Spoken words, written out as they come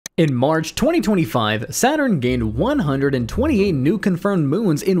In March 2025, Saturn gained 128 new confirmed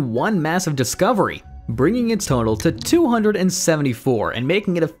moons in one massive discovery, bringing its total to 274 and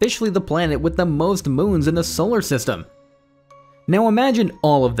making it officially the planet with the most moons in the solar system. Now imagine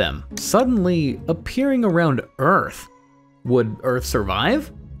all of them suddenly appearing around Earth. Would Earth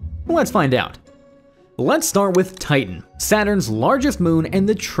survive? Let's find out. Let's start with Titan, Saturn's largest moon and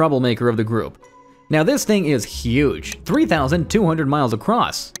the troublemaker of the group. Now this thing is huge, 3,200 miles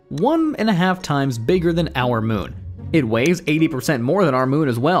across, 1.5 times bigger than our moon. It weighs 80% more than our moon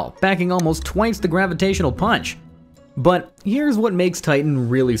as well, packing almost twice the gravitational punch. But here's what makes Titan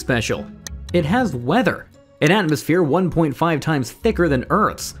really special. It has weather, an atmosphere 1.5 times thicker than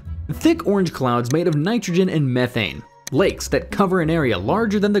Earth's, thick orange clouds made of nitrogen and methane, lakes that cover an area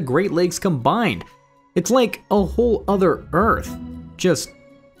larger than the Great Lakes combined. It's like a whole other Earth, just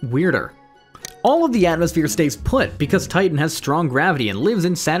weirder. All of the atmosphere stays put because Titan has strong gravity and lives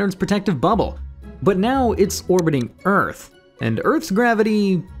in Saturn's protective bubble. But now it's orbiting Earth, and Earth's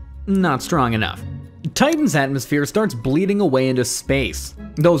gravity, not strong enough. Titan's atmosphere starts bleeding away into space.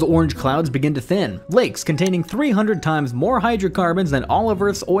 Those orange clouds begin to thin. Lakes containing 300 times more hydrocarbons than all of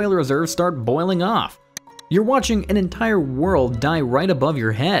Earth's oil reserves start boiling off. You're watching an entire world die right above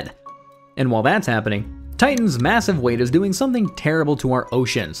your head. And while that's happening, Titan's massive weight is doing something terrible to our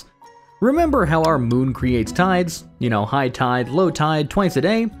oceans. Remember how our moon creates tides? You know, high tide, low tide, twice a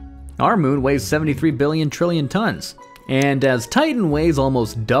day? Our moon weighs 73 billion trillion tons. And as Titan weighs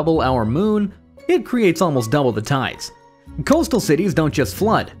almost double our moon, it creates almost double the tides. Coastal cities don't just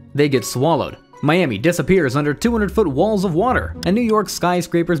flood, they get swallowed. Miami disappears under 200-foot walls of water, and New York's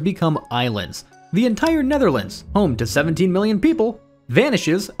skyscrapers become islands. The entire Netherlands, home to 17 million people,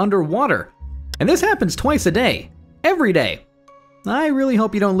 vanishes underwater. And this happens twice a day, every day. I really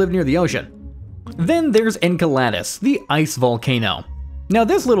hope you don't live near the ocean. Then there's Enceladus, the ice volcano. Now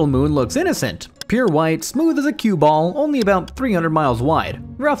this little moon looks innocent, pure white, smooth as a cue ball, only about 300 miles wide,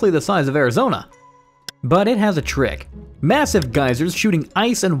 roughly the size of Arizona. But it has a trick. Massive geysers shooting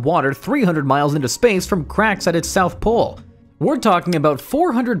ice and water 300 miles into space from cracks at its south pole. We're talking about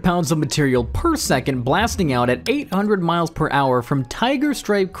 400 pounds of material per second blasting out at 800 miles per hour from tiger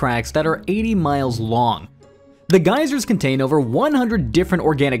stripe cracks that are 80 miles long. The geysers contain over 100 different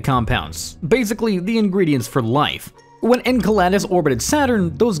organic compounds, basically the ingredients for life. When Enceladus orbited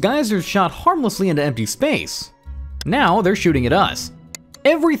Saturn, those geysers shot harmlessly into empty space. Now they're shooting at us.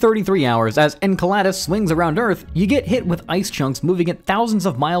 Every 33 hours, as Enceladus swings around Earth, you get hit with ice chunks moving at thousands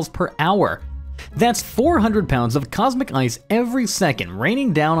of miles per hour. That's 400 pounds of cosmic ice every second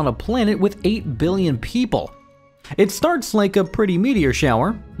raining down on a planet with 8 billion people. It starts like a pretty meteor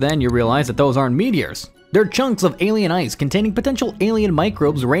shower, then you realize that those aren't meteors. They're chunks of alien ice containing potential alien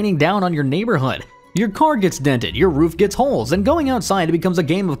microbes raining down on your neighborhood. Your car gets dented, your roof gets holes, and going outside it becomes a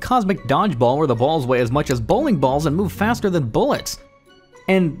game of cosmic dodgeball where the balls weigh as much as bowling balls and move faster than bullets.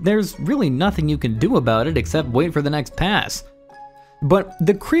 And there's really nothing you can do about it except wait for the next pass. But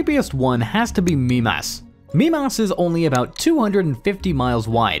the creepiest one has to be Mimas. Mimas is only about 250 miles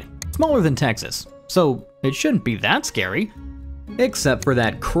wide, smaller than Texas, so it shouldn't be that scary. Except for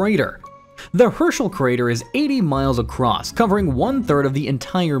that crater. The Herschel crater is 80 miles across, covering 1/3 of the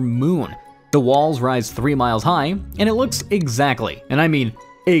entire moon. The walls rise 3 miles high, and it looks exactly, and I mean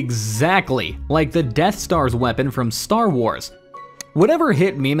exactly, like the Death Star's weapon from Star Wars. Whatever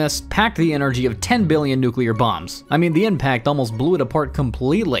hit Mimas packed the energy of 10 billion nuclear bombs. I mean, the impact almost blew it apart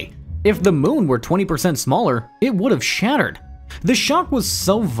completely. If the moon were 20% smaller, it would have shattered. The shock was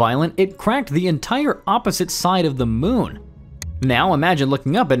so violent, it cracked the entire opposite side of the moon. Now imagine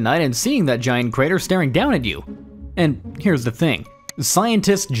looking up at night and seeing that giant crater staring down at you. And here's the thing.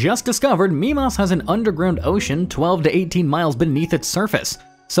 Scientists just discovered Mimas has an underground ocean 12 to 18 miles beneath its surface.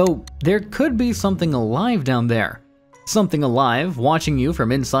 So there could be something alive down there. Something alive watching you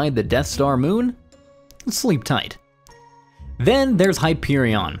from inside the Death Star moon? Sleep tight. Then there's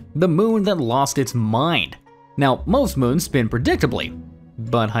Hyperion, the moon that lost its mind. Now, most moons spin predictably,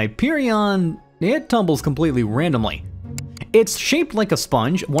 but Hyperion, it tumbles completely randomly. It's shaped like a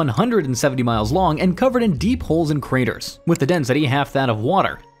sponge, 170 miles long, and covered in deep holes and craters, with the density half that of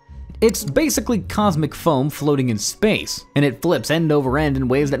water. It's basically cosmic foam floating in space, and it flips end over end in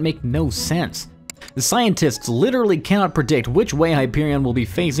ways that make no sense. The scientists literally cannot predict which way Hyperion will be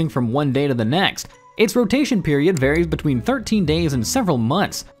facing from one day to the next. Its rotation period varies between 13 days and several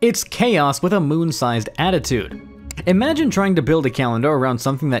months. It's chaos with a moon-sized attitude. Imagine trying to build a calendar around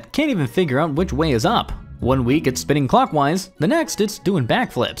something that can't even figure out which way is up. One week it's spinning clockwise, the next it's doing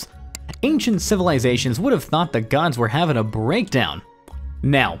backflips. Ancient civilizations would have thought the gods were having a breakdown.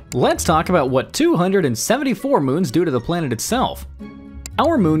 Now, let's talk about what 274 moons do to the planet itself.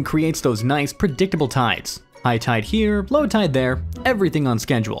 Our moon creates those nice, predictable tides. High tide here, low tide there, everything on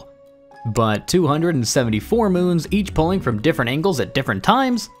schedule. But 274 moons, each pulling from different angles at different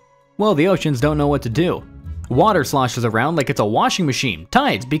times? Well, the oceans don't know what to do. Water sloshes around like it's a washing machine,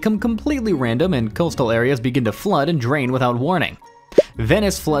 tides become completely random, and coastal areas begin to flood and drain without warning.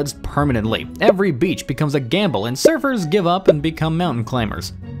 Venice floods permanently, every beach becomes a gamble, and surfers give up and become mountain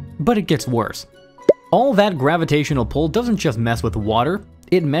climbers. But it gets worse. All that gravitational pull doesn't just mess with water,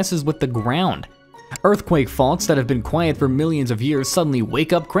 it messes with the ground. Earthquake faults that have been quiet for millions of years suddenly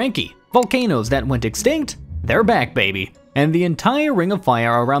wake up cranky. Volcanoes that went extinct, they're back, baby. And the entire ring of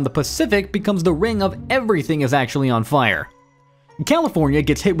fire around the Pacific becomes the ring of everything is actually on fire. California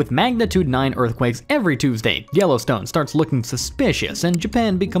gets hit with magnitude 9 earthquakes every Tuesday, Yellowstone starts looking suspicious, and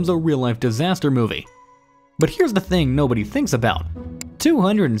Japan becomes a real-life disaster movie. But here's the thing nobody thinks about.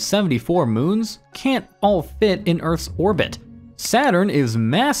 274 moons can't all fit in Earth's orbit. Saturn is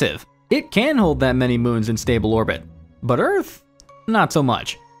massive. It can hold that many moons in stable orbit. But Earth? Not so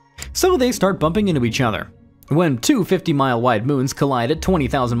much. So they start bumping into each other. When two 50-mile wide moons collide at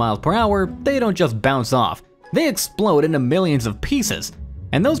 20,000 miles per hour, they don't just bounce off. They explode into millions of pieces.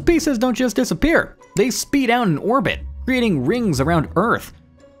 And those pieces don't just disappear. They speed out in orbit, creating rings around Earth.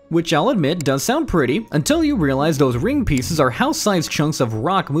 Which I'll admit does sound pretty until you realize those ring pieces are house-sized chunks of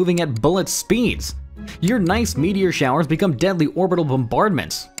rock moving at bullet speeds. Your nice meteor showers become deadly orbital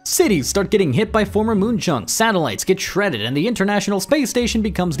bombardments. Cities start getting hit by former moon chunks, satellites get shredded, and the International Space Station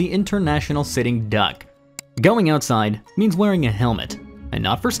becomes the International Sitting Duck. Going outside means wearing a helmet, and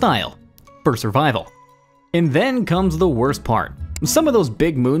not for style, for survival. And then comes the worst part. Some of those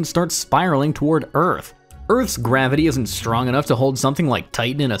big moons start spiraling toward Earth. Earth's gravity isn't strong enough to hold something like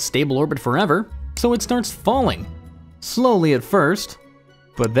Titan in a stable orbit forever, so it starts falling. Slowly at first,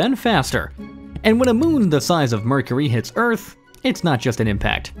 but then faster. And when a moon the size of Mercury hits Earth, it's not just an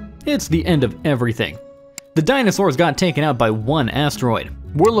impact, it's the end of everything. The dinosaurs got taken out by one asteroid.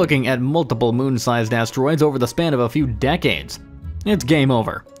 We're looking at multiple moon-sized asteroids over the span of a few decades. It's game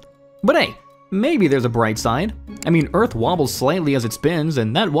over. But hey, maybe there's a bright side. I mean, Earth wobbles slightly as it spins,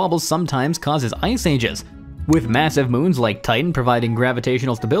 and that wobble sometimes causes ice ages. With massive moons like Titan providing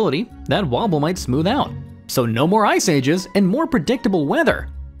gravitational stability, that wobble might smooth out. So no more ice ages and more predictable weather.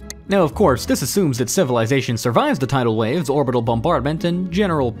 Now, of course, this assumes that civilization survives the tidal waves, orbital bombardment, and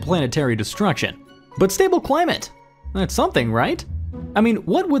general planetary destruction. But stable climate, that's something, right? I mean,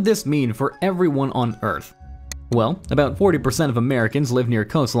 what would this mean for everyone on Earth? Well, about 40% of Americans live near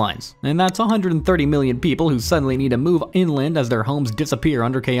coastlines, and that's 130 million people who suddenly need to move inland as their homes disappear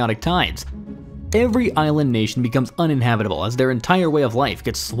under chaotic tides. Every island nation becomes uninhabitable as their entire way of life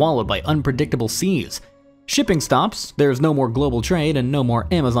gets swallowed by unpredictable seas. Shipping stops, there's no more global trade and no more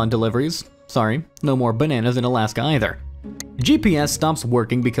Amazon deliveries. Sorry, no more bananas in Alaska either. GPS stops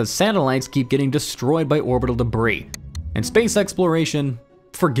working because satellites keep getting destroyed by orbital debris. And space exploration,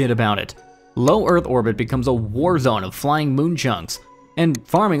 forget about it. Low Earth orbit becomes a war zone of flying moon chunks. And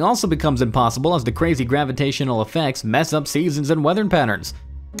farming also becomes impossible as the crazy gravitational effects mess up seasons and weather patterns.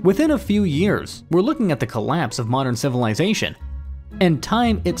 Within a few years, we're looking at the collapse of modern civilization. And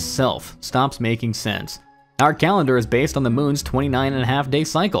time itself stops making sense. Our calendar is based on the moon's 29.5-day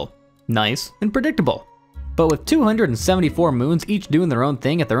cycle. Nice and predictable. But with 274 moons each doing their own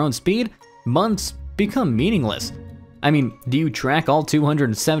thing at their own speed, months become meaningless. I mean, do you track all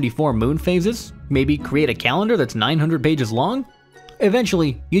 274 moon phases? Maybe create a calendar that's 900 pages long?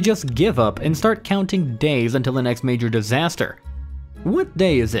 Eventually, you just give up and start counting days until the next major disaster. What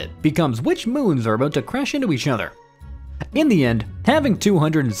day is it becomes which moons are about to crash into each other. In the end, having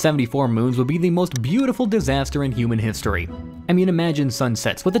 274 moons would be the most beautiful disaster in human history. I mean, imagine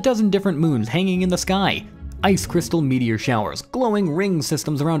sunsets with a dozen different moons hanging in the sky, ice crystal meteor showers, glowing ring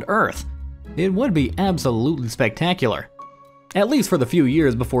systems around Earth. It would be absolutely spectacular. At least for the few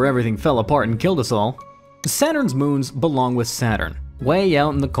years before everything fell apart and killed us all. Saturn's moons belong with Saturn, way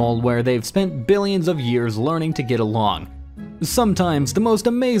out in the cold where they've spent billions of years learning to get along. Sometimes the most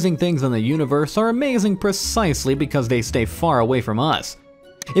amazing things in the universe are amazing precisely because they stay far away from us.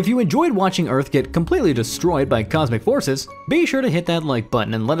 If you enjoyed watching Earth get completely destroyed by cosmic forces, be sure to hit that like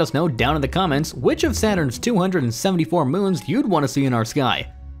button and let us know down in the comments which of Saturn's 274 moons you'd want to see in our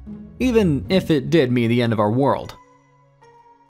sky. Even if it did mean the end of our world.